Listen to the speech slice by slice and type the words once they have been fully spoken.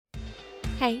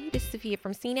Hey, this is Sophia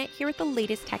from CNET here with the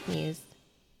latest tech news.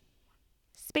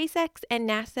 SpaceX and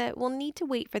NASA will need to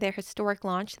wait for their historic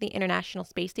launch to the International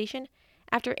Space Station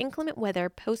after inclement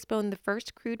weather postponed the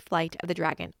first crewed flight of the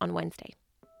Dragon on Wednesday.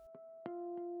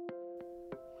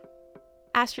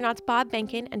 Astronauts Bob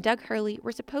Behnken and Doug Hurley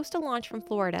were supposed to launch from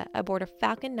Florida aboard a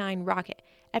Falcon 9 rocket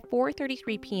at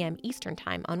 4:33 p.m. Eastern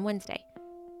Time on Wednesday.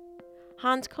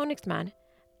 Hans Koenigsmann,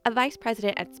 a vice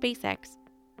president at SpaceX,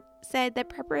 said that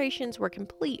preparations were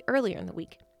complete earlier in the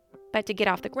week, but to get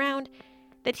off the ground,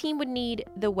 the team would need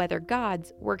the weather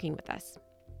gods working with us.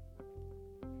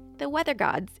 The weather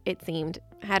gods, it seemed,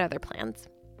 had other plans.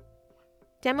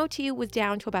 Demo-2 was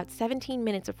down to about 17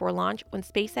 minutes before launch when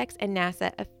SpaceX and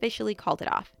NASA officially called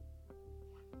it off.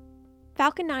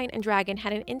 Falcon 9 and Dragon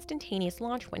had an instantaneous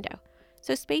launch window,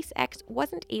 so SpaceX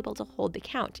wasn't able to hold the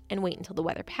count and wait until the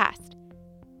weather passed.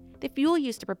 The fuel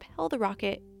used to propel the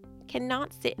rocket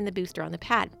cannot sit in the booster on the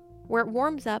pad, where it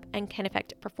warms up and can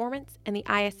affect performance and the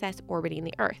ISS orbiting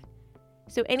the Earth.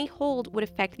 So any hold would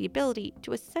affect the ability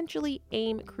to essentially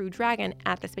aim Crew Dragon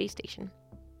at the space station.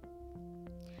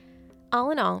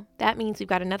 All in all, that means we've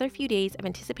got another few days of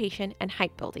anticipation and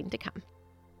hype building to come.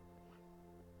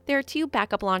 There are 2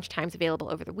 backup launch times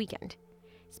available over the weekend.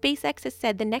 SpaceX has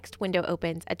said the next window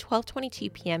opens at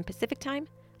 12:22 p.m. Pacific Time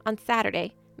on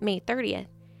Saturday, May 30th,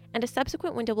 and a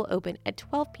subsequent window will open at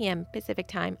 12 p.m. Pacific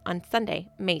Time on Sunday,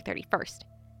 May 31st.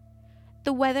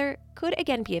 The weather could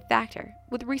again be a factor,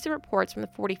 with recent reports from the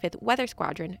 45th Weather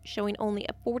Squadron showing only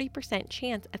a 40%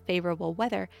 chance of favorable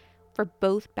weather for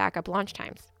both backup launch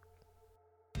times.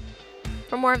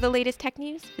 For more of the latest tech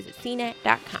news, visit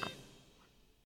cnet.com.